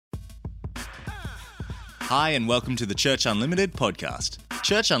Hi and welcome to the Church Unlimited podcast.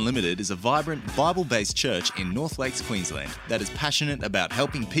 Church Unlimited is a vibrant, Bible-based church in North Lakes, Queensland that is passionate about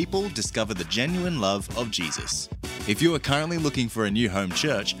helping people discover the genuine love of Jesus. If you are currently looking for a new home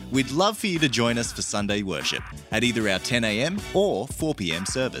church, we'd love for you to join us for Sunday worship at either our 10 a.m. or 4 p.m.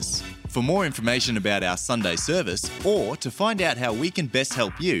 service. For more information about our Sunday service or to find out how we can best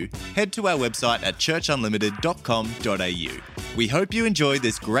help you, head to our website at churchunlimited.com.au. We hope you enjoy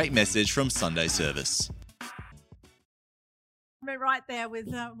this great message from Sunday service. I'm right there with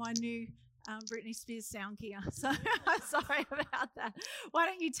my new Britney Spears sound gear. So I'm sorry about that. Why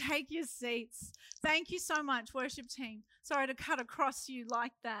don't you take your seats? Thank you so much, worship team. Sorry to cut across you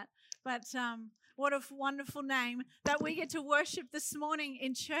like that. But what a wonderful name that we get to worship this morning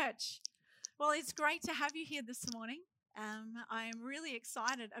in church. Well, it's great to have you here this morning. I am really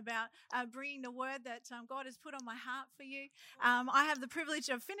excited about bringing the word that God has put on my heart for you. I have the privilege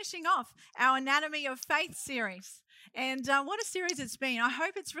of finishing off our Anatomy of Faith series. And what a series it's been. I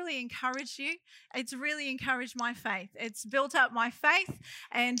hope it's really encouraged you. It's really encouraged my faith. It's built up my faith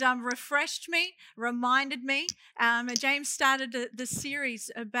and refreshed me, reminded me. James started the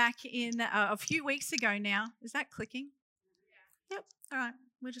series back in a few weeks ago now. Is that clicking? Yep. All right.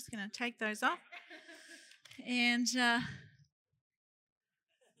 We're just going to take those off. And this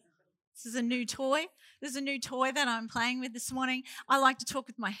is a new toy. This is a new toy that I'm playing with this morning. I like to talk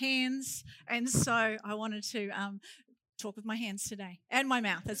with my hands, and so I wanted to talk with my hands today, and my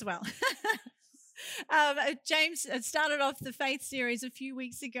mouth as well. James started off the faith series a few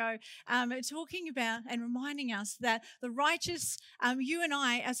weeks ago talking about and reminding us that the righteous, you and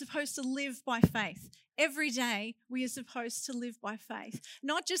I, are supposed to live by faith. Every day we are supposed to live by faith,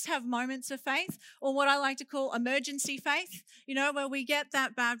 not just have moments of faith or what I like to call emergency faith, you know, where we get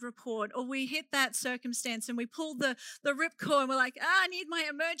that bad report or we hit that circumstance and we pull the ripcord and we're like, I need my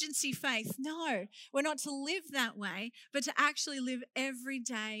emergency faith. No, we're not to live that way, but to actually live every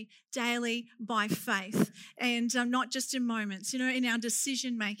day, daily by faith and not just in moments, you know, in our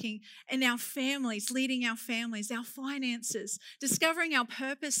decision making, in our families, leading our families, our finances, discovering our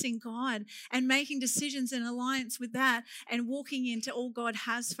purpose in God and making decisions in alliance with that and walking into all God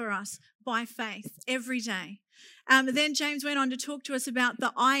has for us by faith every day. Then James went on to talk to us about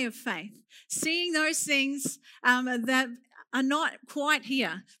the eye of faith, seeing those things that are not quite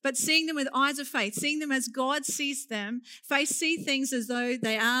here, but seeing them with eyes of faith, seeing them as God sees them. Faith sees things as though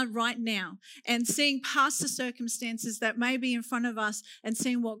they are right now and seeing past the circumstances that may be in front of us and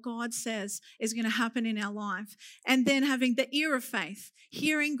seeing what God says is going to happen in our life. And then having the ear of faith,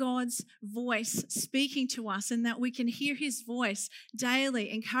 hearing God's voice speaking to us and that we can hear his voice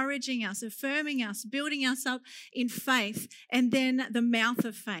daily, encouraging us, affirming us, building us up in faith. And then the mouth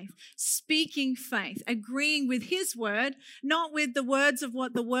of faith, speaking faith, agreeing with his word, not with the words of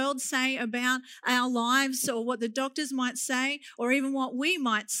what the world say about our lives or what the doctors might say or even what we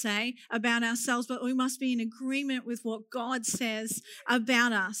might say about ourselves, but we must be in agreement with what God says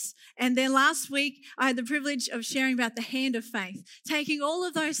about us. And then last week, I had the privilege of sharing about the hand of faith, taking all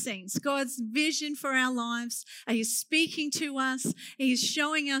of those things, God's vision for our lives. He's speaking to us. He's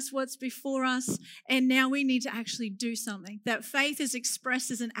showing us what's before us. And now we need to actually do something. That faith is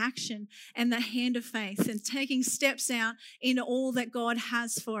expressed as an action and the hand of faith and taking steps out in all that God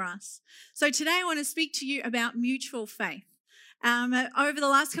has for us. So today I want to speak to you about mutual faith. Over the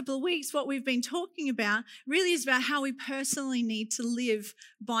last couple of weeks, what we've been talking about really is about how we personally need to live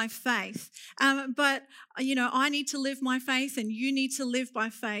by faith. But, you know, I need to live my faith and you need to live by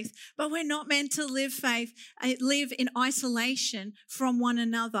faith. But we're not meant to live in isolation from one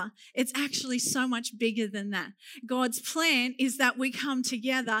another. It's actually so much bigger than that. God's plan is that we come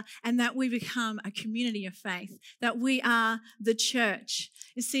together and that we become a community of faith, that we are the church.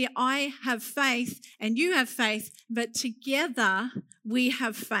 You see, I have faith and you have faith, but together we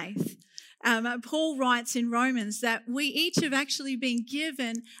have faith. Paul writes in Romans that we each have actually been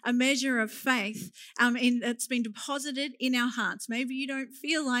given a measure of faith that's been deposited in our hearts. Maybe you don't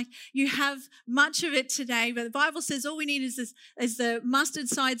feel like you have much of it today, but the Bible says all we need is the mustard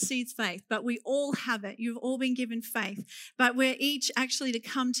seed's faith, but we all have it. You've all been given faith, but we're each actually to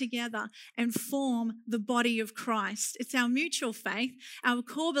come together and form the body of Christ. It's our mutual faith, our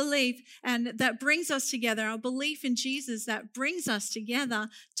core belief, and that brings us together, our belief in Jesus that brings us together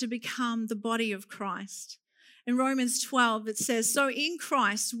to become the body of Christ. In Romans 12, it says, so in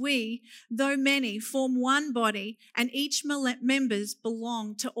Christ, we, though many, form one body and each members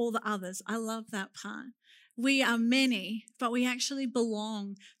belong to all the others. I love that part. We are many, but we actually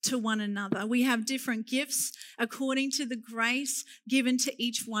belong to one another. We have different gifts according to the grace given to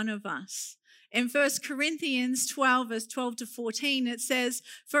each one of us. In 1 Corinthians 12, verse 12 to 14, it says,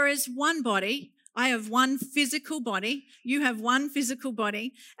 for as one body, I have one physical body. You have one physical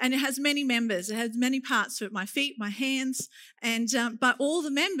body, and it has many members. It has many parts to it, my feet, my hands, and but all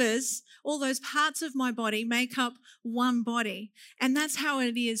the members, all those parts of my body make up one body. And that's how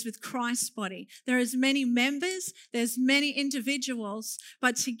it is with Christ's body. There is many members, there's many individuals,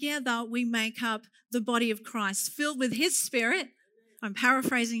 but together we make up the body of Christ, filled with his Spirit. I'm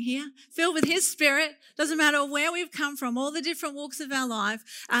paraphrasing here, filled with his Spirit. Doesn't matter where we've come from, all the different walks of our life,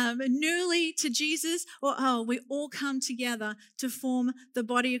 newly to Jesus, or we all come together to form the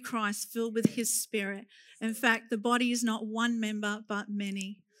body of Christ filled with his Spirit. In fact, the body is not one member, but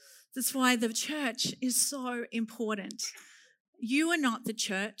many. That's why the church is so important. You are not the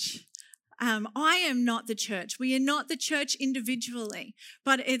church. I am not the church. We are not the church individually,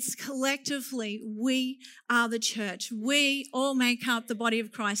 but it's collectively we are the church. We all make up the body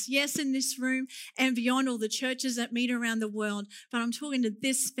of Christ. Yes, in this room and beyond, all the churches that meet around the world, but I'm talking to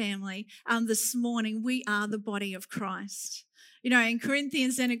this family this morning. We are the body of Christ. You know, in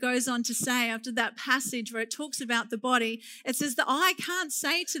Corinthians, then it goes on to say, after that passage where it talks about the body, it says the eye can't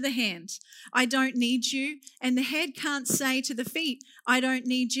say to the hand, I don't need you, and the head can't say to the feet, I don't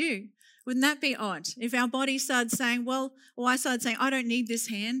need you. Wouldn't that be odd? If our body started saying, I started saying, I don't need this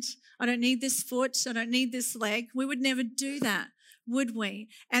hand, I don't need this foot, I don't need this leg, we would never do that, would we?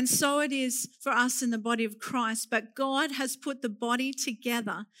 And so it is for us in the body of Christ. But God has put the body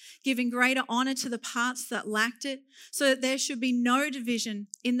together, giving greater honor to the parts that lacked it, so that there should be no division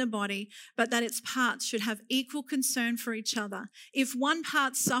in the body, but that its parts should have equal concern for each other. If one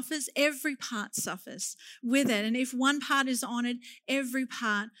part suffers, every part suffers with it. And if one part is honored, every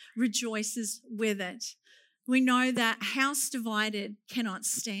part rejoices with it. We know that a house divided cannot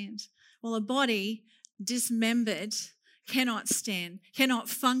stand, while a body dismembered cannot stand, cannot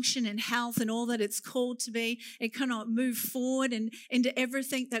function in health and all that it's called to be. It cannot move forward and into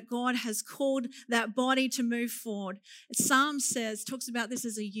everything that God has called that body to move forward. Psalm talks about this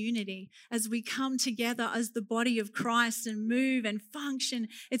as a unity, as we come together as the body of Christ and move and function.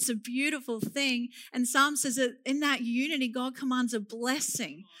 It's a beautiful thing. And Psalm says that in that unity, God commands a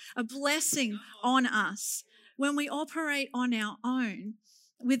blessing on us. When we operate on our own,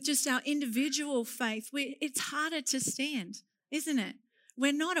 with just our individual faith, it's harder to stand, isn't it?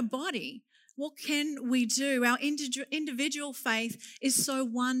 We're not a body. What can we do? Our individual faith is so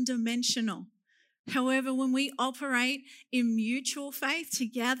one-dimensional. However, when we operate in mutual faith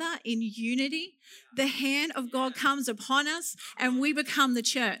together in unity, the hand of God comes upon us and we become the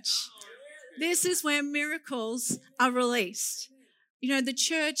church. This is where miracles are released. You know, the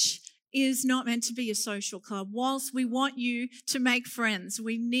church is not meant to be a social club. Whilst we want you to make friends,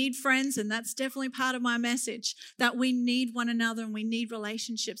 we need friends, and that's definitely part of my message, that we need one another and we need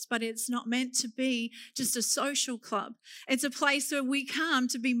relationships, but it's not meant to be just a social club. It's a place where we come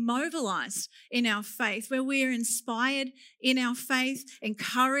to be mobilized in our faith, where we are inspired in our faith,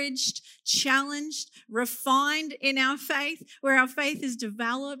 encouraged, challenged, refined in our faith, where our faith is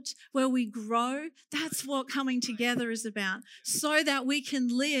developed, where we grow. That's what coming together is about, so that we can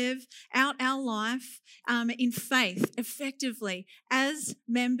live out our life in faith effectively as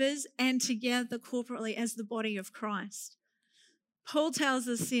members and together corporately as the body of Christ. Paul tells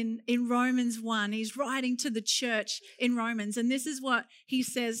us in Romans 1, he's writing to the church in Romans, and this is what he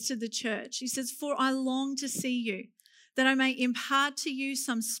says to the church. He says, "For I long to see you, that I may impart to you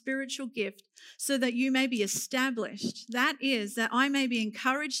some spiritual gift, so that you may be established. That is, that I may be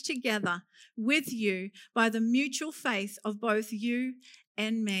encouraged together with you by the mutual faith of both you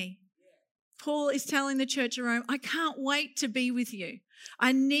and me." Paul is telling the church of Rome, I can't wait to be with you.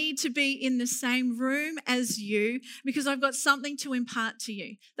 I need to be in the same room as you because I've got something to impart to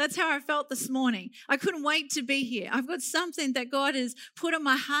you. That's how I felt this morning. I couldn't wait to be here. I've got something that God has put on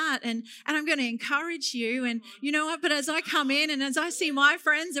my heart, and I'm going to encourage you. And you know what? But as I come in and as I see my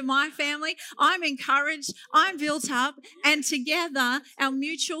friends and my family, I'm encouraged, I'm built up, and together our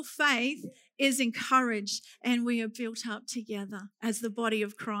mutual faith is encouraged and we are built up together as the body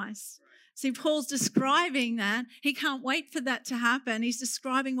of Christ. See, Paul's describing that. He can't wait for that to happen. He's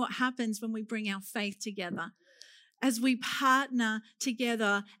describing what happens when we bring our faith together, as we partner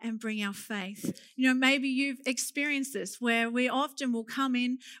together and bring our faith. You know, maybe you've experienced this, where we often will come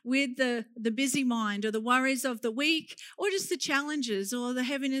in with the busy mind or the worries of the week, or just the challenges or the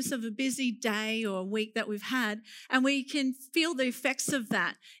heaviness of a busy day or a week that we've had, and we can feel the effects of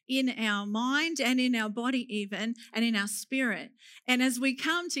that in our mind and in our body even, and in our spirit. And as we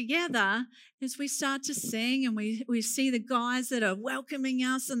come together, as we start to sing and we see the guys that are welcoming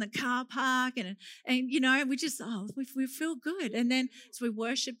us in the car park and you know, we just, we feel good. And then as we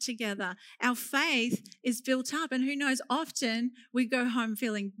worship together, our faith is built up. And who knows, often we go home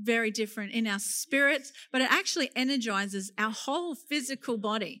feeling very different in our spirits, but it actually energizes our whole physical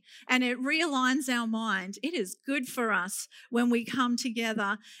body and it realigns our mind. It is good for us when we come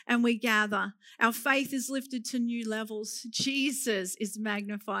together and we gather. Our faith is lifted to new levels. Jesus is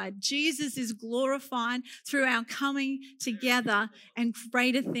magnified. Jesus is glorified through our coming together, and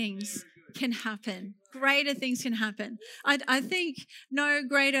greater things can happen. Greater things can happen. I think no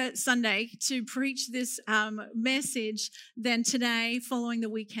greater Sunday to preach this message than today, following the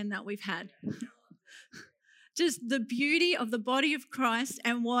weekend that we've had. Just the beauty of the body of Christ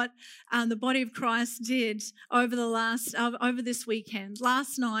and what the body of Christ did over this weekend.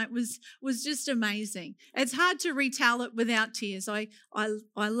 Last night was just amazing. It's hard to retell it without tears. I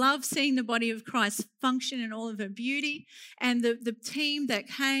love seeing the body of Christ function in all of her beauty, and the team that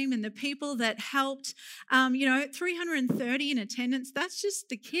came and the people that helped. 330 in attendance. That's just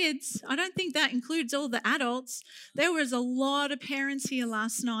the kids. I don't think that includes all the adults. There was a lot of parents here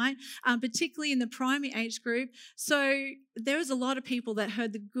last night, particularly in the primary age group. So there was a lot of people that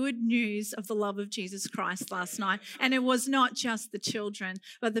heard the good news of the love of Jesus Christ last night. And it was not just the children,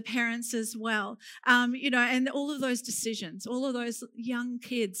 but the parents as well. And all of those decisions, all of those young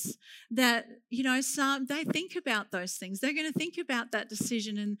kids that, they think about those things. They're going to think about that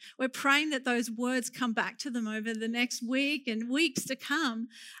decision. And we're praying that those words come back to them over the next week and weeks to come.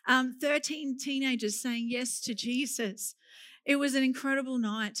 13 teenagers saying yes to Jesus. It was an incredible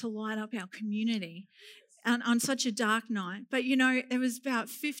night to light up our community on such a dark night. But, there was about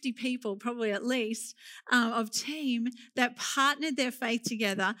 50 people, probably at least, of team that partnered their faith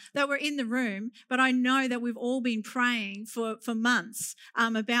together, that were in the room. But I know that we've all been praying for months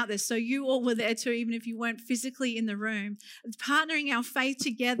about this. So you all were there too, even if you weren't physically in the room, partnering our faith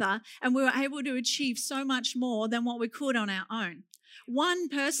together, and we were able to achieve so much more than what we could on our own. One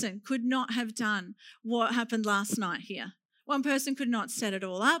person could not have done what happened last night here. One person could not set it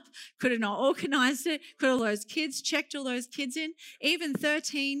all up, could have not organised it, could all those kids, checked all those kids in. Even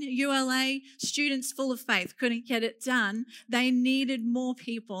 13 ULA students full of faith couldn't get it done. They needed more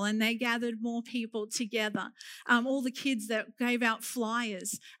people, and they gathered more people together. All the kids that gave out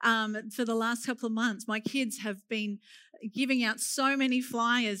flyers for the last couple of months, my kids have been giving out so many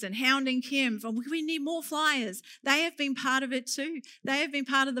flyers and hounding Kim for, we need more flyers. They have been part of it too. They have been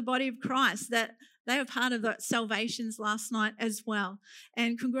part of the body of Christ, that they were part of the salvations last night as well.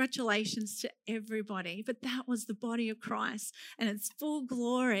 And congratulations to everybody. But that was the body of Christ and its full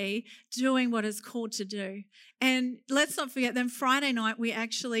glory doing what it's called to do. And let's not forget, then Friday night we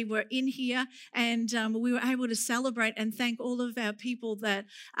actually were in here and we were able to celebrate and thank all of our people that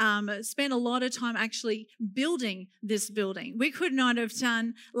spent a lot of time actually building this building. We could not have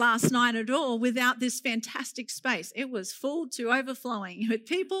done last night at all without this fantastic space. It was full to overflowing with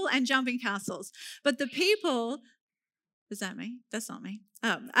people and jumping castles. But the people, is that me? That's not me.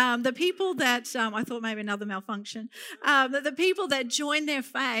 The people that, I thought maybe another malfunction, the people that joined their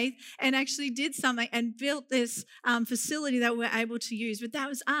faith and actually did something and built this facility that we're able to use. But that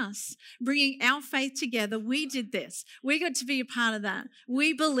was us bringing our faith together. We did this. We got to be a part of that.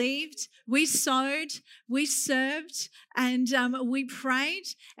 We believed, we sowed, we served, and we prayed,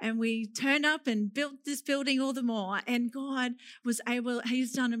 and we turned up and built this building all the more. And God was able,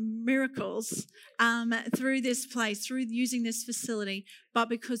 He's done miracles through this place, through using this facility, but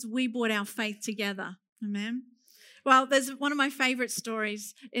because we brought our faith together. Amen. Well, there's one of my favorite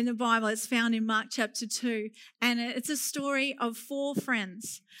stories in the Bible. It's found in Mark chapter 2. And it's a story of 4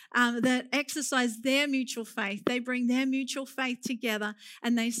 friends that exercise their mutual faith. They bring their mutual faith together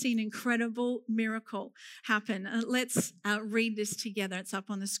and they see an incredible miracle happen. Let's read this together. It's up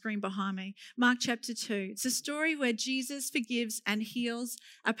on the screen behind me. Mark chapter 2. It's a story where Jesus forgives and heals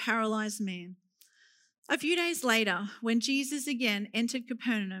a paralyzed man. A few days later, when Jesus again entered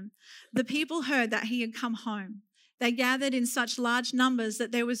Capernaum, the people heard that he had come home. They gathered in such large numbers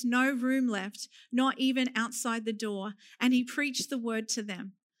that there was no room left, not even outside the door, and he preached the word to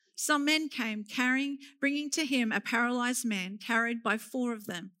them. Some men came bringing to him a paralyzed man carried by 4 of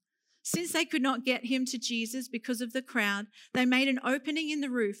them. Since they could not get him to Jesus because of the crowd, they made an opening in the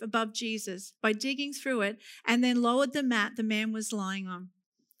roof above Jesus by digging through it and then lowered the mat the man was lying on.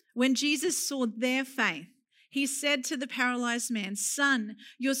 When Jesus saw their faith, he said to the paralyzed man, "Son,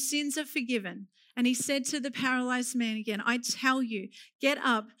 your sins are forgiven." And he said to the paralyzed man again, "I tell you, get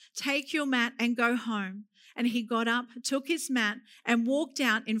up, take your mat and go home." And he got up, took his mat and walked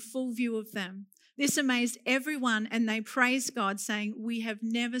out in full view of them. This amazed everyone, and they praised God, saying, "We have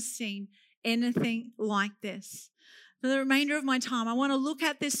never seen anything like this." For the remainder of my time, I want to look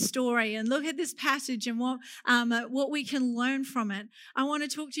at this story and look at this passage and what we can learn from it. I want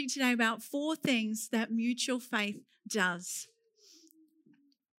to talk to you today about 4 things that mutual faith does.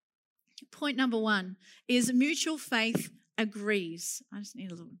 Point number 1 is mutual faith agrees. I just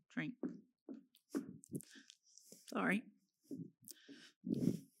need a little drink. Sorry.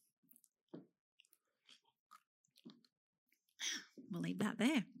 We'll leave that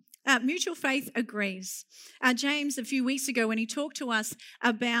there. Mutual faith agrees. James, a few weeks ago, when he talked to us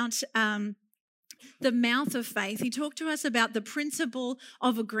about the mouth of faith, he talked to us about the principle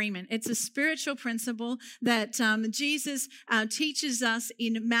of agreement. It's a spiritual principle that Jesus teaches us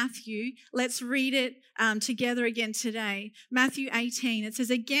in Matthew. Let's read it together again today. Matthew 18, it says,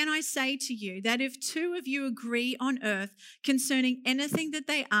 "Again I say to you that if 2 of you agree on earth concerning anything that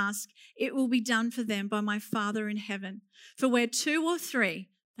they ask, it will be done for them by my Father in heaven. For where 2 or 3,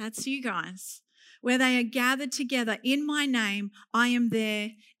 that's you guys, where they are gathered together in my name, I am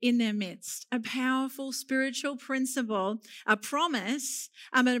there in their midst." A powerful spiritual principle, a promise,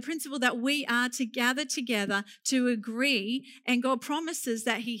 but a principle that we are to gather together to agree, and God promises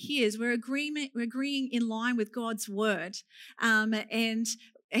that He hears. We're agreeing in line with God's word,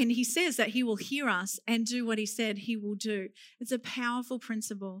 and He says that He will hear us and do what He said He will do. It's a powerful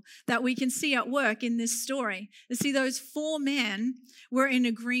principle that we can see at work in this story. You see, those 4 men were in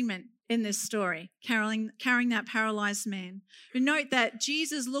agreement in this story, carrying that paralyzed man. But note that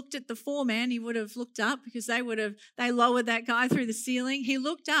Jesus looked at the 4 men. He would have looked up because they lowered that guy through the ceiling. He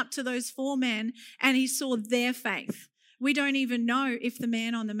looked up to those 4 men and He saw their faith. We don't even know if the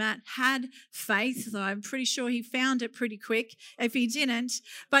man on the mat had faith, though I'm pretty sure he found it pretty quick if he didn't.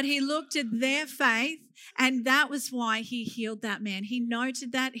 But He looked at their faith, and that was why He healed that man. He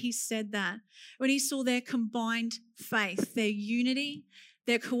noted that, He said that. When He saw their combined faith, their unity,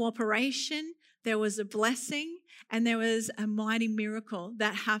 their cooperation, there was a blessing, and there was a mighty miracle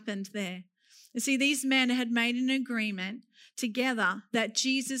that happened there. You see, these men had made an agreement together that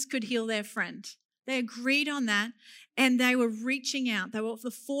Jesus could heal their friend. They agreed on that, and they were reaching out.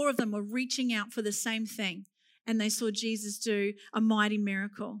 The 4 of them were reaching out for the same thing, and they saw Jesus do a mighty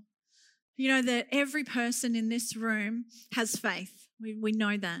miracle. You know that every person in this room has faith. We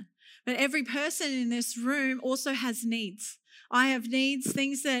know that. But every person in this room also has needs. I have needs,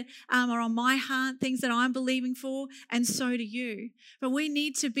 things that are on my heart, things that I'm believing for, and so do you. But we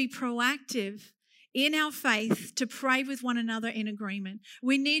need to be proactive in our faith to pray with one another in agreement.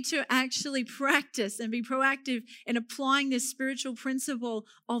 We need to actually practice and be proactive in applying this spiritual principle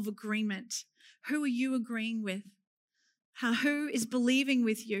of agreement. Who are you agreeing with? Who is believing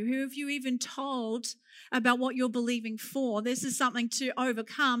with you? Who have you even told about what you're believing for? This is something to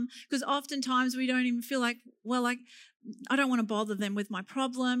overcome, because oftentimes we don't even feel like, I don't want to bother them with my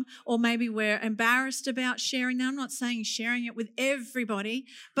problem, or maybe we're embarrassed about sharing that. I'm not saying sharing it with everybody,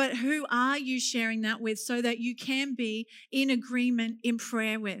 but who are you sharing that with so that you can be in agreement in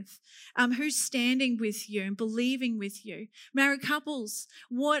prayer with? Who's standing with you and believing with you? Married couples,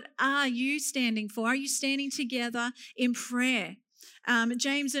 what are you standing for? Are you standing together in prayer?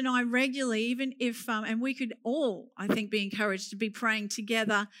 James and I regularly, even if, and we could all, I think, be encouraged to be praying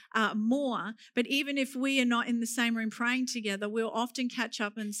together more, but even if we are not in the same room praying together, we'll often catch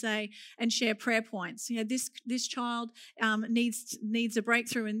up and say and share prayer points. You know, this child needs a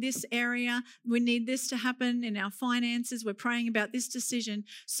breakthrough in this area. We need this to happen in our finances. We're praying about this decision,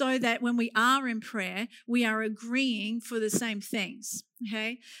 so that when we are in prayer, we are agreeing for the same things.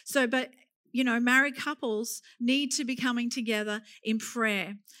 Okay? So, but you know, married couples need to be coming together in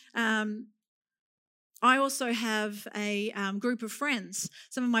prayer. I also have a group of friends,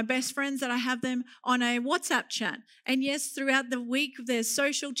 some of my best friends, that I have them on a WhatsApp chat. And yes, throughout the week, there's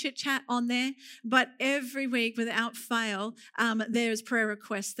social chit chat on there, but every week, without fail, there's prayer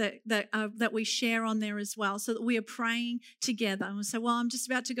requests that we share on there as well, so that we are praying together. And we say, well, I'm just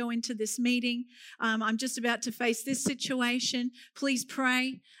about to go into this meeting. I'm just about to face this situation. Please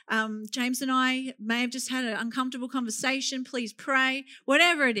pray. James and I may have just had an uncomfortable conversation. Please pray.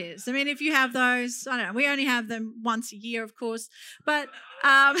 Whatever it is. I mean, if you have those, I don't know. We only have them once a year, of course, but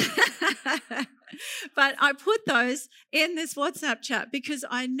but I put those in this WhatsApp chat because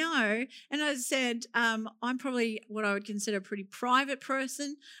I know, and I said, I'm probably what I would consider a pretty private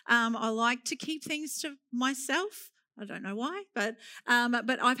person. I like to keep things to myself. I don't know why, but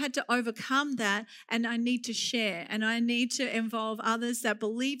I've had to overcome that, and I need to share, and I need to involve others that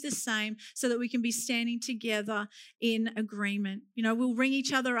believe the same, so that we can be standing together in agreement. You know, we'll ring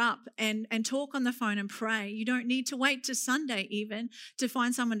each other up and talk on the phone and pray. You don't need to wait to Sunday even to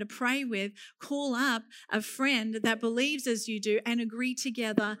find someone to pray with. Call up a friend that believes as you do and agree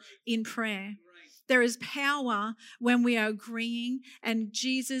together in prayer. There is power when we are agreeing, and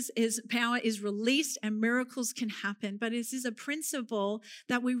power is released and miracles can happen. But this is a principle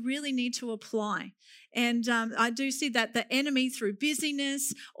that we really need to apply. And I do see that the enemy, through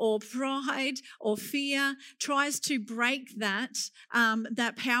busyness or pride or fear, tries to break that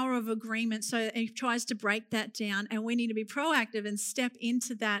power of agreement. So he tries to break that down, and we need to be proactive and step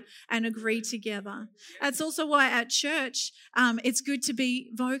into that and agree together. That's also why at church, it's good to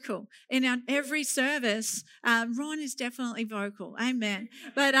be vocal. In every service, Ron is definitely vocal. Amen.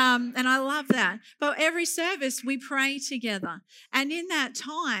 But and I love that. But every service, we pray together. And in that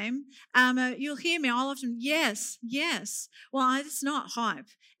time, you'll hear me, I'll often, yes. Well, it's not hype.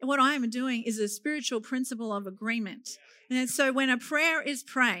 What I am doing is a spiritual principle of agreement. And so when a prayer is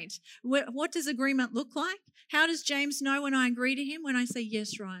prayed, what does agreement look like? How does James know when I agree to him? When I say,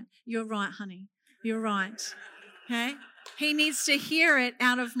 yes, right. You're right, honey. You're right. Okay? He needs to hear it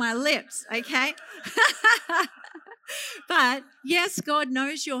out of my lips, okay? But yes, God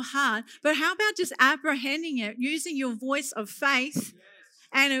knows your heart. But how about just apprehending it, using your voice of faith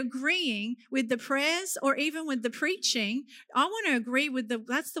and agreeing with the prayers or even with the preaching? I want to agree with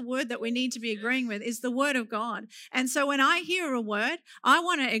that's the word that we need to be agreeing with, is the word of God. And so when I hear a word, I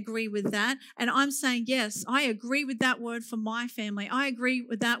want to agree with that. And I'm saying, yes, I agree with that word for my family. I agree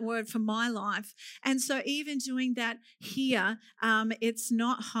with that word for my life. And so even doing that here, it's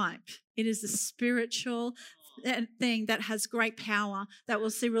not hype. It is a spiritual thing that has great power that we'll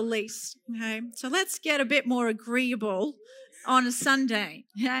see released. Okay, so let's get a bit more agreeable on a Sunday.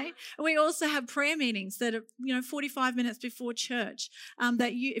 Okay, we also have prayer meetings that are 45 minutes before church.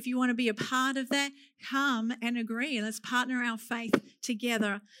 If you want to be a part of that, come and agree. Let's partner our faith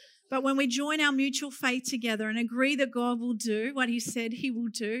together. But when we join our mutual faith together and agree that God will do what He said He will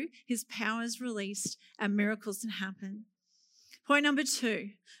do, His power is released and miracles can happen. Point number 2,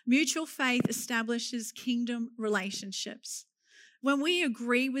 mutual faith establishes kingdom relationships. When we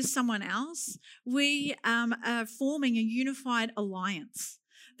agree with someone else, we are forming a unified alliance.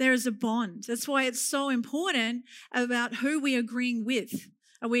 There is a bond. That's why it's so important about who we're agreeing with.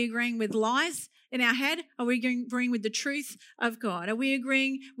 Are we agreeing with lies in our head? Are we agreeing with the truth of God? Are we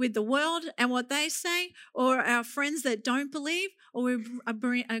agreeing with the world and what they say, or our friends that don't believe? Or we're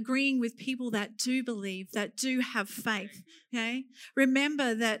agreeing with people that do believe, that do have faith, okay?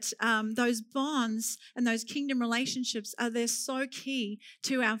 Remember that those bonds and those kingdom relationships they're so key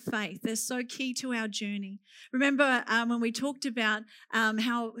to our faith. They're so key to our journey. Remember when we talked about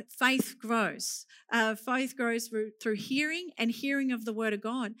how faith grows. Faith grows through hearing and hearing of the word of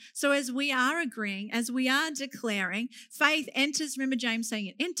God. So as we are agreeing, as we are declaring, faith enters, remember James saying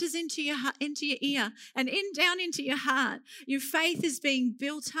it, enters into your ear and down into your heart. Your faith is being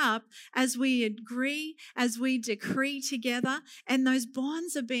built up as we agree, as we decree together, and those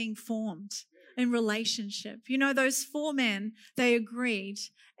bonds are being formed in relationship. Those 4 men, they agreed,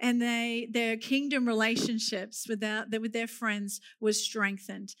 and their kingdom relationships with their friends was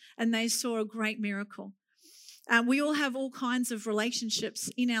strengthened, and they saw a great miracle. We all have all kinds of relationships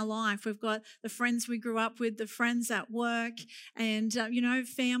in our life. We've got the friends we grew up with, the friends at work, and,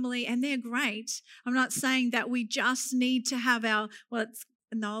 family, and they're great. I'm not saying that we just need to have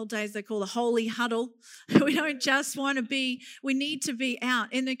in the old days they call the holy huddle. We don't just want to we need to be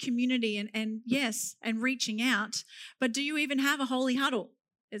out in the community and reaching out. But do you even have a holy huddle?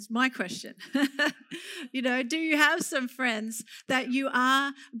 Is my question. Do you have some friends that you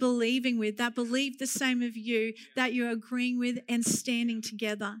are believing with, that believe the same of you, that you're agreeing with and standing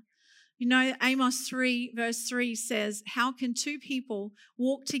together? Amos 3 verse 3 says, how can 2 people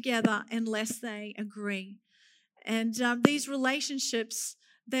walk together unless they agree? And these relationships,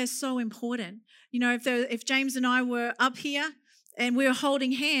 they're so important. If James and I were up here and we were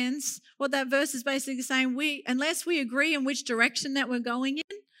holding hands, what that verse is basically saying, unless we agree in which direction that we're going in,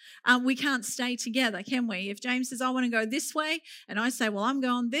 we can't stay together, can we? If James says, I want to go this way, and I say, well, I'm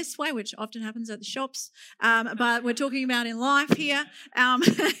going this way, which often happens at the shops, but we're talking about in life here,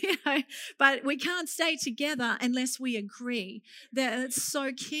 but we can't stay together unless we agree. That's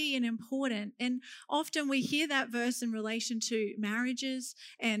so key and important. And often we hear that verse in relation to marriages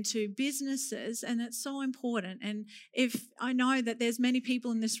and to businesses, and it's so important. And if I know that there's many people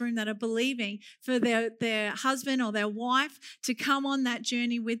in this room that are believing for their husband or their wife to come on that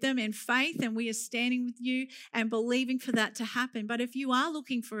journey with them in faith, and we are standing with you and believing for that to happen. But if you are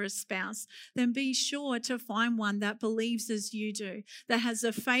looking for a spouse, then be sure to find one that believes as you do, that has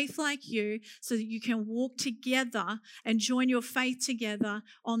a faith like you, so that you can walk together and join your faith together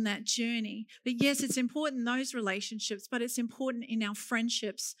on that journey. But yes, it's important in those relationships, but it's important in our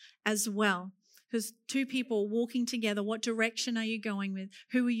friendships as well. Because two people walking together, what direction are you going with?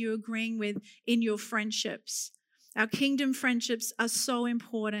 Who are you agreeing with in your friendships? Our kingdom friendships are so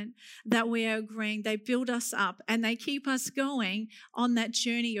important that we are agreeing. They build us up and they keep us going on that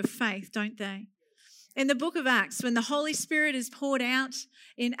journey of faith, don't they? In the book of Acts, when the Holy Spirit is poured out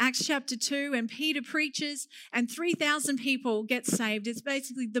in Acts chapter 2 and Peter preaches and 3,000 people get saved, it's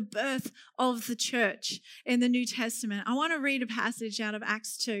basically the birth of the church in the New Testament. I want to read a passage out of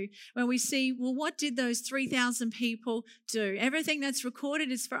Acts 2 when we see, well, what did those 3,000 people do? Everything that's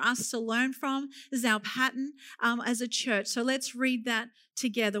recorded is for us to learn from. This is our pattern as a church. So let's read that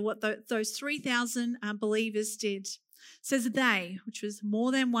together, what those 3,000 believers did. It says they, which was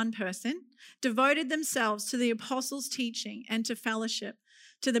more than one person, devoted themselves to the apostles' teaching and to fellowship,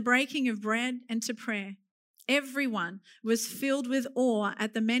 to the breaking of bread and to prayer. Everyone was filled with awe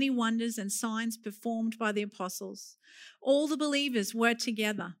at the many wonders and signs performed by the apostles. All the believers were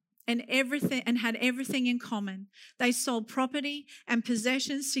together and had everything in common. They sold property and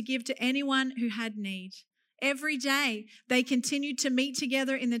possessions to give to anyone who had need. Every day, they continued to meet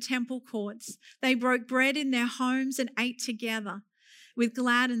together in the temple courts. They broke bread in their homes and ate together with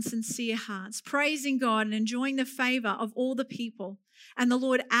glad and sincere hearts, praising God and enjoying the favor of all the people. And the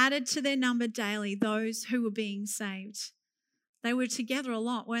Lord added to their number daily those who were being saved. They were together a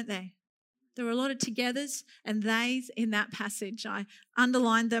lot, weren't they? There were a lot of togethers and theys in that passage. I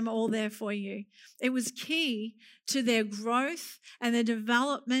underlined them all there for you. It was key to their growth and their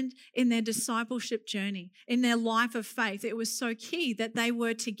development in their discipleship journey, in their life of faith. It was so key that they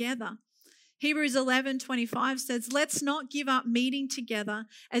were together. Hebrews 11:25 says, let's not give up meeting together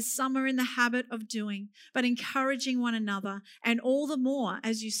as some are in the habit of doing, but encouraging one another, and all the more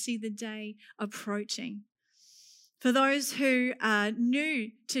as you see the day approaching. For those who are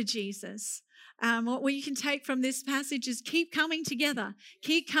new to Jesus, what you can take from this passage is keep coming together,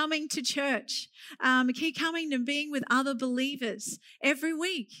 keep coming to church, keep coming to being with other believers every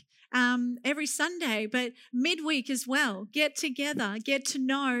week, every Sunday, but midweek as well. Get together, get to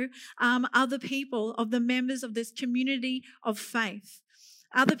know other people of the members of this community of faith.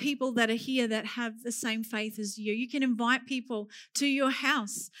 Other people that are here that have the same faith as you. You can invite people to your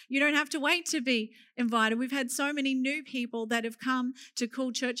house. You don't have to wait to be invited. We've had so many new people that have come to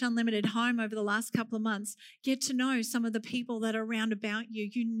call Church Unlimited home over the last couple of months. Get to know some of the people that are around about you.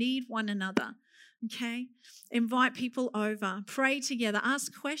 You need one another, okay? Invite people over. Pray together.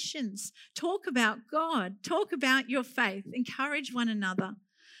 Ask questions. Talk about God. Talk about your faith. Encourage one another.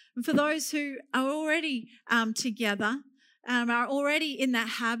 And for those who are already together, are already in that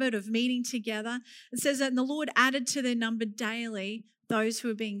habit of meeting together. It says that the Lord added to their number daily those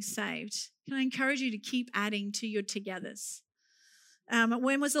who are being saved. Can I encourage you to keep adding to your togethers?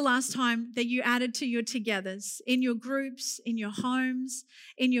 When was the last time that you added to your togethers? In your groups, in your homes,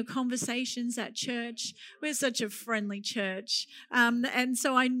 in your conversations at church? We're such a friendly church. And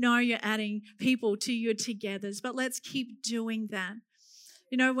so I know you're adding people to your togethers, but let's keep doing that.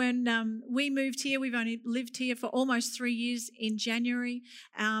 You know, when we moved here, we've only lived here for almost 3 years in January.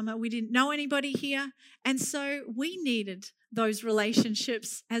 We didn't know anybody here. And so we needed those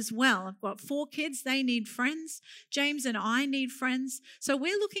relationships as well. I've got 4 kids. They need friends. James and I need friends. So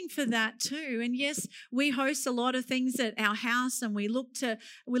we're looking for that too. And yes, we host a lot of things at our house and we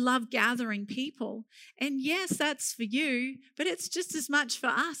love gathering people. And yes, that's for you, but it's just as much for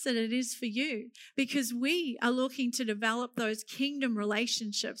us as it is for you, because we are looking to develop those kingdom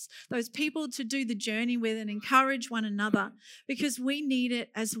relationships, those people to do the journey with and encourage one another, because we need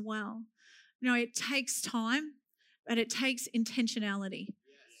it as well. You know, it takes time, but it takes intentionality.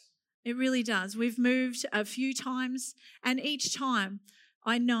 It really does. We've moved a few times, and each time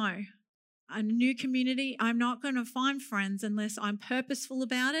I know a new community, I'm not going to find friends unless I'm purposeful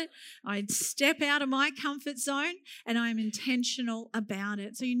about it. I step out of my comfort zone and I'm intentional about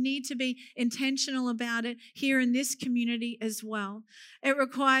it. So you need to be intentional about it here in this community as well. It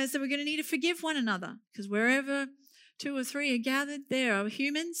requires that we're going to need to forgive one another, because wherever 2 or 3 are gathered, there are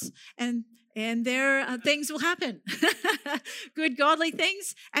humans, and there are things will happen. Good godly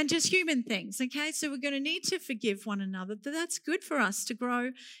things and just human things, okay? So we're going to need to forgive one another. That's good for us to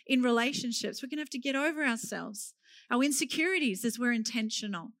grow in relationships. We're going to have to get over ourselves, our insecurities, as we're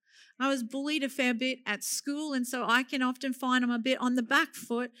intentional. I was bullied a fair bit at school, and so I can often find I'm a bit on the back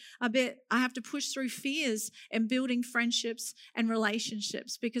foot. I have to push through fears and building friendships and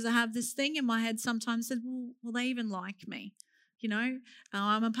relationships, because I have this thing in my head sometimes that, well, will they even like me? You know,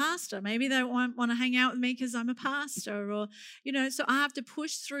 I'm a pastor. Maybe they won't want to hang out with me because I'm a pastor, or, you know, so I have to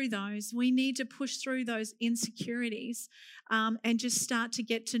push through those. We need to push through those insecurities and just start to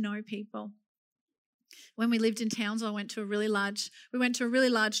get to know people. When we lived in Townsville, we went to a really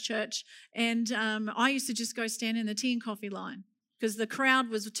large church, and I used to just go stand in the tea and coffee line because the crowd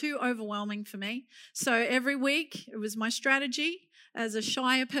was too overwhelming for me. So every week, it was my strategy. As a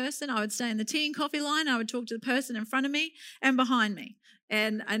shyer person, I would stay in the tea and coffee line. I would talk to the person in front of me and behind me.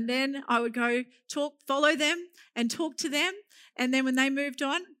 And then I would go follow them and talk to them. And then when they moved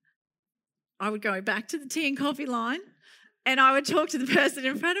on, I would go back to the tea and coffee line and I would talk to the person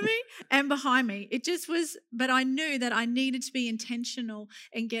in front of me and behind me. It just was, but I knew that I needed to be intentional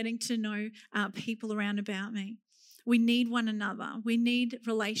in getting to know people around about me. We need one another. We need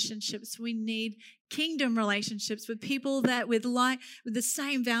relationships. We need kingdom relationships with people that with the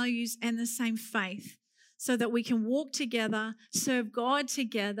same values and the same faith, so that we can walk together, serve God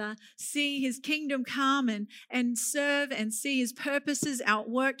together, see his kingdom come and serve and see his purposes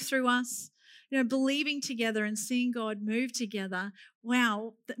outworked through us. Believing together and seeing God move together.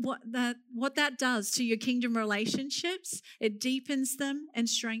 Wow, what that does to your kingdom relationships, it deepens them and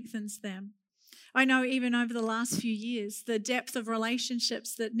strengthens them. I know even over the last few years, the depth of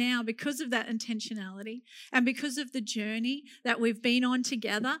relationships that now, because of that intentionality and because of the journey that we've been on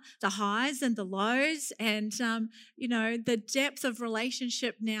together, the highs and the lows, and, the depth of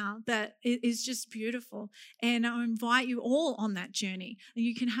relationship now that is just beautiful. And I invite you all on that journey. And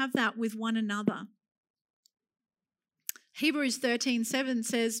you can have that with one another. Hebrews 13:7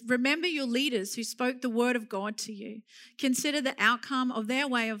 says, remember your leaders who spoke the word of God to you. Consider the outcome of their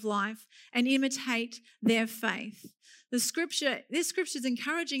way of life and imitate their faith. This scripture is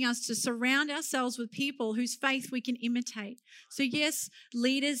encouraging us to surround ourselves with people whose faith we can imitate. So yes,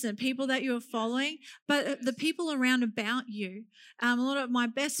 leaders and people that you are following, but the people around about you. A lot of my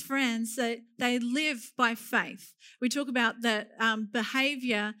best friends, they live by faith. We talk about that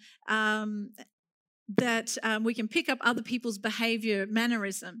behavior that we can pick up other people's behavior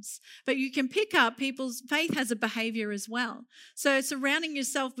mannerisms, but you can pick up people's faith has a behavior as well. So surrounding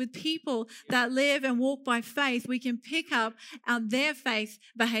yourself with people that live and walk by faith, we can pick up their faith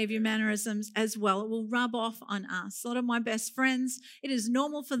behavior mannerisms as well. It will rub off on us. A lot of my best friends, it is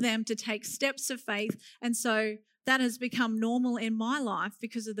normal for them to take steps of faith, and so that has become normal in my life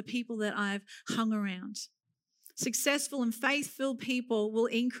because of the people that I've hung around. Successful and faith-filled people will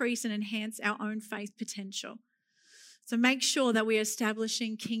increase and enhance our own faith potential. So make sure that we're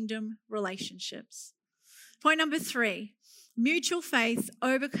establishing kingdom relationships. Point number 3, mutual faith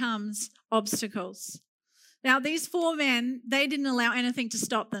overcomes obstacles. Now, these 4 men, they didn't allow anything to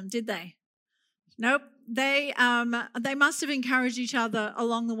stop them, did they? Nope. They must have encouraged each other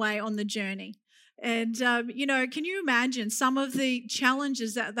along the way on the journey. And, can you imagine some of the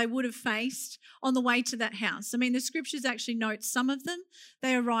challenges that they would have faced on the way to that house? I mean, the scriptures actually note some of them.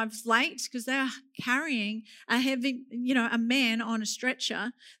 They arrived late because they were carrying a man on a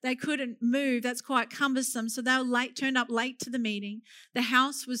stretcher. They couldn't move. That's quite cumbersome. So they were turned up late to the meeting. The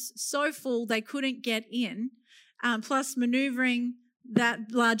house was so full they couldn't get in, plus maneuvering that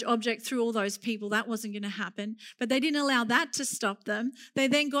large object through all those people. That wasn't going to happen. But they didn't allow that to stop them. They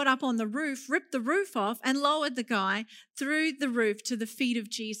then got up on the roof, ripped the roof off, and lowered the guy through the roof to the feet of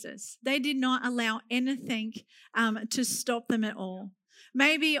Jesus. They did not allow anything to stop them at all.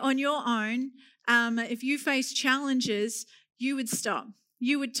 Maybe on your own, if you face challenges, you would stop.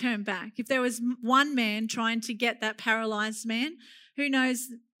 You would turn back. If there was one man trying to get that paralyzed man, who knows,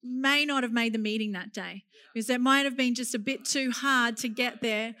 may not have made the meeting that day, because it might have been just a bit too hard to get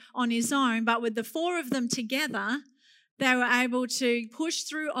there on his own. But with the 4 of them together, they were able to push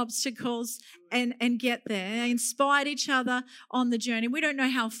through obstacles and get there. They inspired each other on the journey. We don't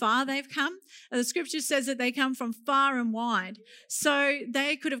know how far they've come. The scripture says that they come from far and wide. So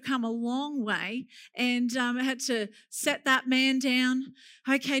they could have come a long way and had to set that man down.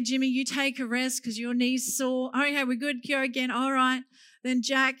 Okay, Jimmy, you take a rest because your knee's sore. Okay, we're good. Go again. All right. Then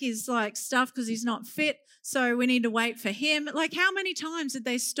Jack is stuffed because he's not fit, so we need to wait for him. How many times did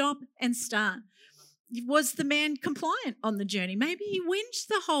they stop and start? Was the man compliant on the journey? Maybe he whinged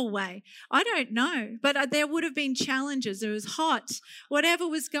the whole way. I don't know, but there would have been challenges. It was hot, whatever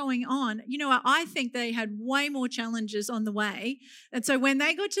was going on. I think they had way more challenges on the way. And so when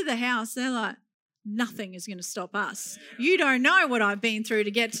they got to the house, they're like, nothing is going to stop us. You don't know what I've been through to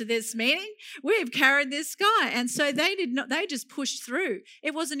get to this meeting. We've carried this guy. And so they just pushed through.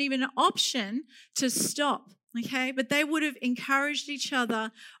 It wasn't even an option to stop, okay? But they would have encouraged each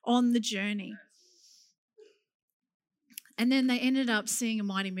other on the journey. And then they ended up seeing a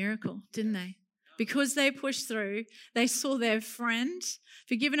mighty miracle, didn't they? Because they pushed through, they saw their friend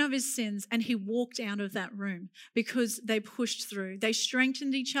forgiven of his sins, and he walked out of that room because they pushed through. They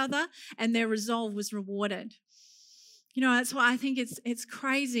strengthened each other, and their resolve was rewarded. You know, that's why I think it's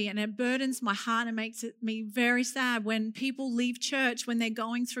crazy, and it burdens my heart and makes me very sad when people leave church when they're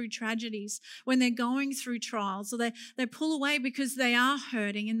going through tragedies, when they're going through trials, or they pull away because they are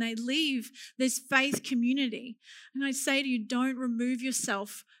hurting and they leave this faith community. And I say to you, don't remove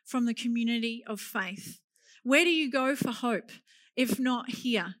yourself from the community of faith. Where do you go for hope if not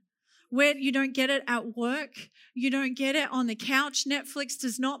here? Where you don't get it at work, you don't get it on the couch. Netflix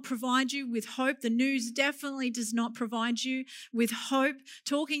does not provide you with hope. The news definitely does not provide you with hope.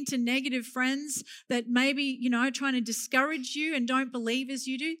 Talking to negative friends that maybe, you know, trying to discourage you and don't believe as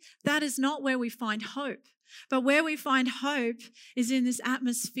you do, that is not where we find hope. But where we find hope is in this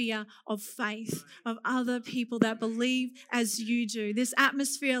atmosphere of faith, of other people that believe as you do. This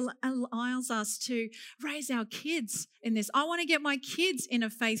atmosphere allows us to raise our kids in this. I want to get my kids in a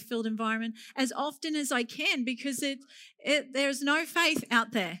faith-filled environment as often as I can, because there's no faith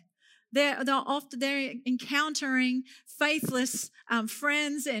out there. They're encountering faithless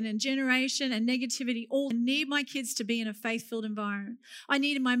friends and generation and negativity. I need my kids to be in a faith-filled environment. I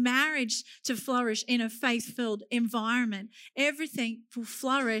need my marriage to flourish in a faith-filled environment. Everything will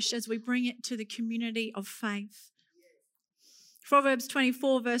flourish as we bring it to the community of faith. Proverbs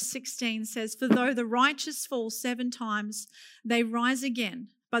 24 verse 16 says, "For though the righteous fall 7 times, they rise again,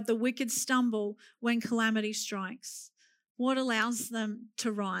 but the wicked stumble when calamity strikes." What allows them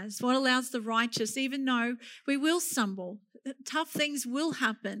to rise? What allows the righteous, even though we will stumble, tough things will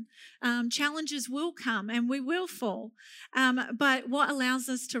happen, challenges will come, and we will fall. But what allows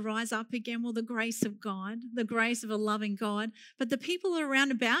us to rise up again? Well, the grace of God, the grace of a loving God, but the people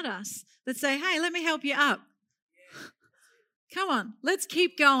around about us that say, "Hey, let me help you up. Come on, let's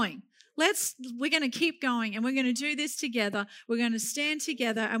keep going. We're going to keep going, and we're going to do this together. We're going to stand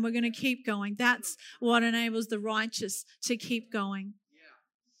together, and we're going to keep going." That's what enables the righteous to keep going.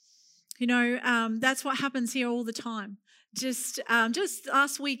 You know, that's what happens here all the time. Just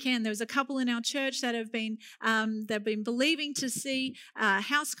last weekend, there was a couple in our church that they've been believing to see a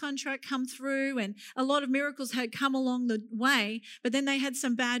house contract come through, and a lot of miracles had come along the way, but then they had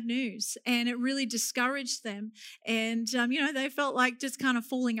some bad news, and it really discouraged them. And, they felt like just kind of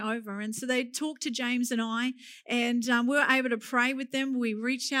falling over. And so they talked to James and I, and we were able to pray with them. We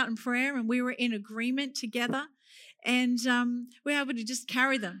reached out in prayer, and we were in agreement together. And we were able to just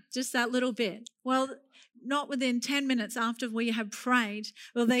carry them just that little bit. Well, not within 10 minutes after we had prayed,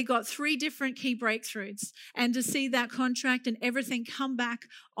 well, they got 3 different key breakthroughs, and to see that contract and everything come back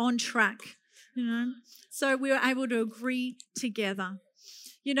on track, So we were able to agree together.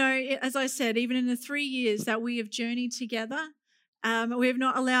 As I said, even in the 3 years that we have journeyed together, we have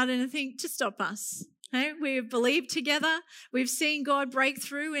not allowed anything to stop us. Okay? We've believed together. We've seen God break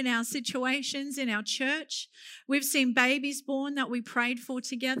through in our situations, in our church. We've seen babies born that we prayed for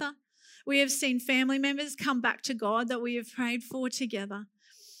together. We have seen family members come back to God that we have prayed for together.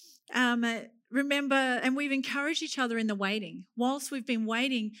 Remember, and we've encouraged each other in the waiting. Whilst we've been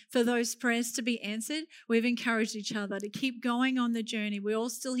waiting for those prayers to be answered, we've encouraged each other to keep going on the journey. We're all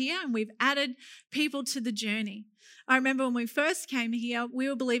still here, and we've added people to the journey. I remember when we first came here, we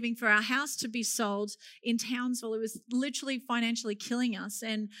were believing for our house to be sold in Townsville. It was literally financially killing us,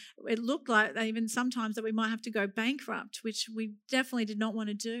 and it looked like even sometimes that we might have to go bankrupt, which we definitely did not want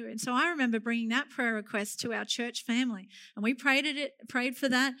to do. And so I remember bringing that prayer request to our church family, and we prayed for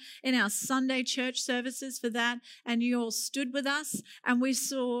that in our Sunday church services for that, and you all stood with us, and we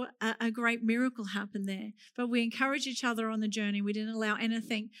saw a great miracle happen there. But we encouraged each other on the journey. We didn't allow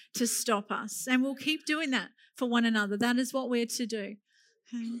anything to stop us, and we'll keep doing that for one another. That is what we're to do.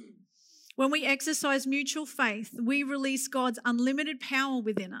 Okay. When we exercise mutual faith, we release God's unlimited power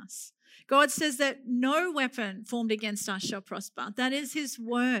within us. God says that no weapon formed against us shall prosper. That is his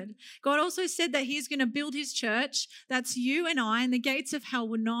word. God also said that he's going to build his church. That's you and I, and the gates of hell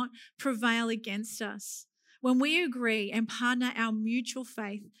will not prevail against us. When we agree and partner our mutual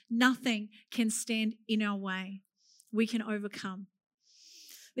faith, nothing can stand in our way. We can overcome.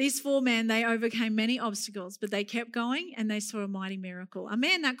 These 4 men, they overcame many obstacles, but they kept going, and they saw a mighty miracle. A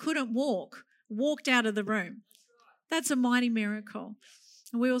man that couldn't walked out of the room. That's a mighty miracle.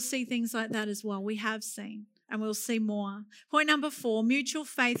 And we will see things like that as well. We have seen, and we'll see more. Point number 4, mutual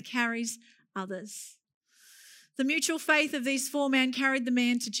faith carries others. The mutual faith of these 4 men carried the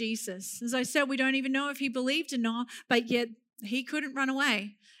man to Jesus. As I said, we don't even know if he believed or not, but yet he couldn't run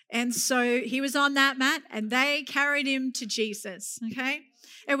away. And so he was on that mat, and they carried him to Jesus, okay?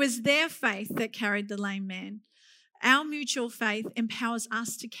 It was their faith that carried the lame man. Our mutual faith empowers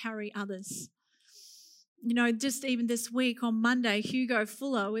us to carry others. Just even this week on Monday, Hugo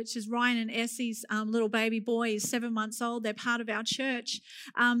Fuller, which is Ryan and Essie's little baby boy, is 7 months old. They're part of our church.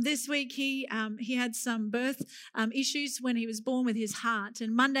 This week he had some birth issues when he was born with his heart.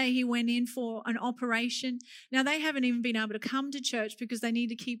 And Monday he went in for an operation. Now they haven't even been able to come to church because they need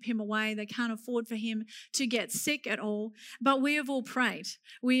to keep him away. They can't afford for him to get sick at all. But we have all prayed.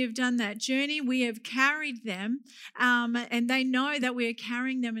 We have done that journey. We have carried them, and they know that we are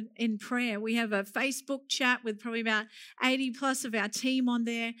carrying them in prayer. We have a Facebook chat with probably about 80 plus of our team on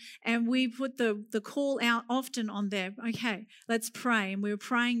there, and we put the call out often on there. Okay, let's pray. And we were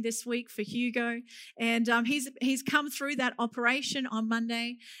praying this week for Hugo, and he's come through that operation on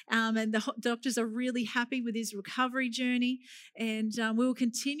Monday, and the doctors are really happy with his recovery journey, and we will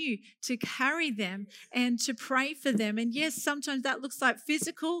continue to carry them and to pray for them. And yes, sometimes that looks like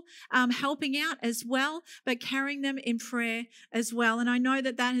physical helping out as well, but carrying them in prayer as well. And I know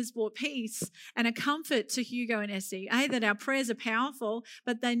that has brought peace and a comfort to Hugo and Essie, that our prayers are powerful,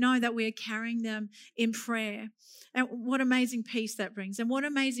 but they know that we are carrying them in prayer. And what amazing peace that brings, and what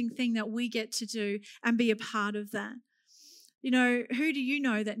amazing thing that we get to do and be a part of that. Who do you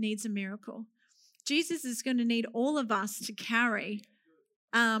know that needs a miracle? Jesus is going to need all of us to carry.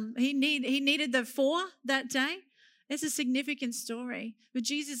 He needed the 4 that day. It's a significant story, but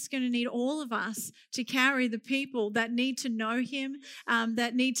Jesus is going to need all of us to carry the people that need to know him,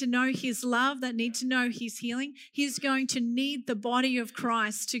 that need to know his love, that need to know his healing. He's going to need the body of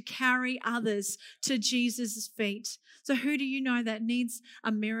Christ to carry others to Jesus' feet. So who do you know that needs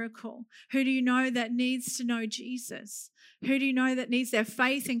a miracle? Who do you know that needs to know Jesus? Who do you know that needs their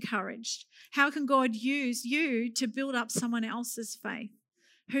faith encouraged? How can God use you to build up someone else's faith?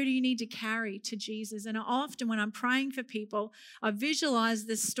 Who do you need to carry to Jesus? And often when I'm praying for people, I visualize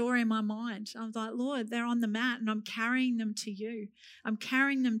this story in my mind. I'm like, Lord, they're on the mat and I'm carrying them to you. I'm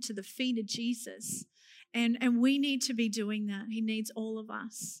carrying them to the feet of Jesus. And we need to be doing that. He needs all of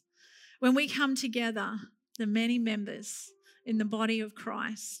us. When we come together, the many members in the body of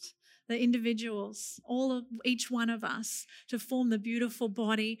Christ, the individuals, each one of us, to form the beautiful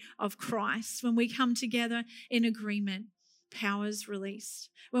body of Christ. When we come together in agreement, power is released.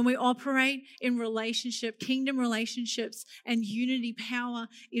 When we operate in relationship, kingdom relationships, and unity, power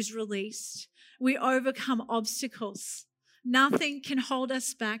is released. We overcome obstacles. Nothing can hold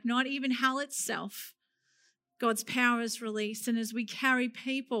us back, not even hell itself. God's power is released. And as we carry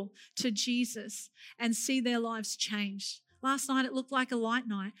people to Jesus and see their lives changed. Last night it looked like a light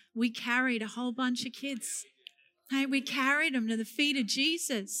night. We carried a whole bunch of kids. Hey, we carried them to the feet of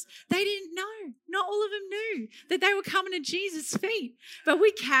Jesus. They didn't know. Not all of them knew that they were coming to Jesus' feet. But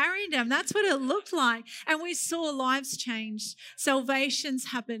we carried them. That's what it looked like. And we saw lives changed. Salvations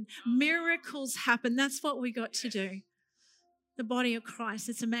happen. Miracles happen. That's what we got to do. The body of Christ.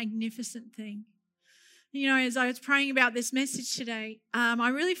 It's a magnificent thing. As I was praying about this message today, I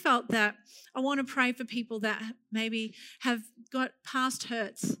really felt that I want to pray for people that maybe have got past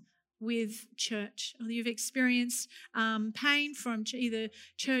hurts with church, or you've experienced pain from either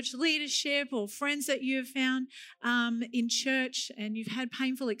church leadership or friends that you have found in church, and you've had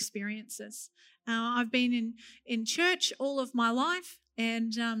painful experiences. I've been in church all of my life,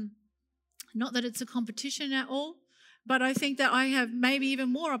 and not that it's a competition at all, but I think that I have maybe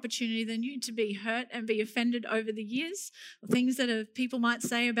even more opportunity than you to be hurt and be offended over the years. Things that people might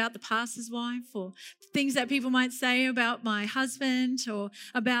say about the pastor's wife, or things that people might say about my husband, or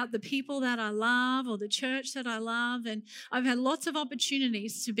about the people that I love, or the church that I love. And I've had lots of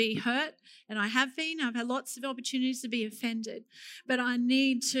opportunities to be hurt, and I've had lots of opportunities to be offended. But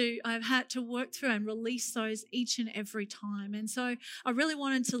I've had to work through and release those each and every time. And so I really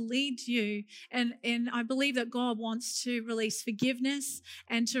wanted to lead you, and I believe that God wants to release forgiveness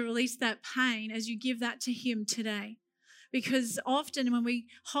and to release that pain as you give that to him today. Because often when we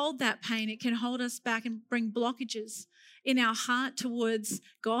hold that pain, it can hold us back and bring blockages in our heart towards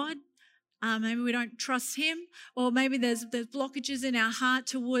God. Maybe we don't trust him, or maybe there's blockages in our heart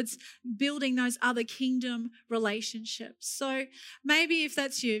towards building those other kingdom relationships. So maybe if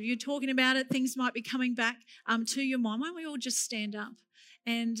that's you, if you're talking about it, things might be coming back to your mind. Why don't we all just stand up?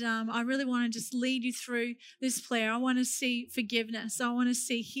 And I really want to just lead you through this prayer. I want to see forgiveness. I want to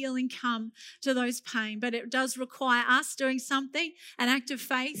see healing come to those pain. But it does require us doing something, an act of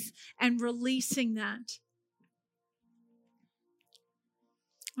faith, and releasing that.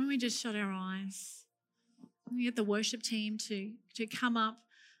 When we just shut our eyes, we get the worship team to come up.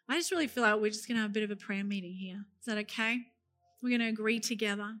 I just really feel like we're just going to have a bit of a prayer meeting here. Is that okay? We're going to agree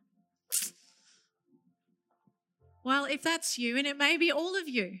together. Well, if that's you, and it may be all of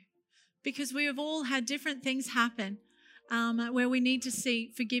you, because we have all had different things happen where we need to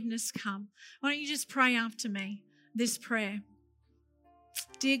see forgiveness come. Why don't you just pray after me this prayer?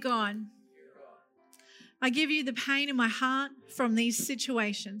 Dear God, I give you the pain in my heart from these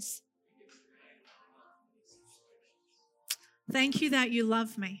situations. Thank you that you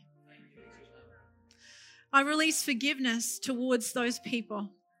love me. I release forgiveness towards those people.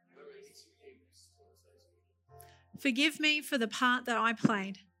 Forgive me for the part that I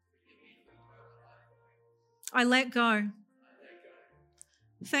played. I let go.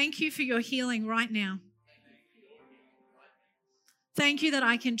 Thank you for your healing right now. Thank you that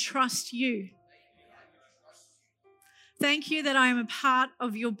I can trust you. Thank you that I am a part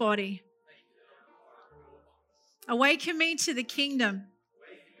of your body. Awaken me to the kingdom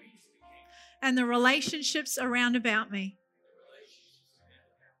and the relationships around about me.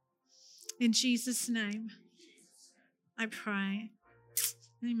 In Jesus' name, I pray.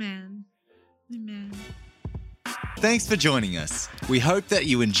 Amen. Amen. Thanks for joining us. We hope that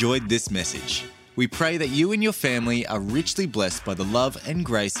you enjoyed this message. We pray that you and your family are richly blessed by the love and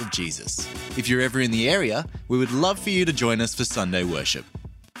grace of Jesus. If you're ever in the area, we would love for you to join us for Sunday worship.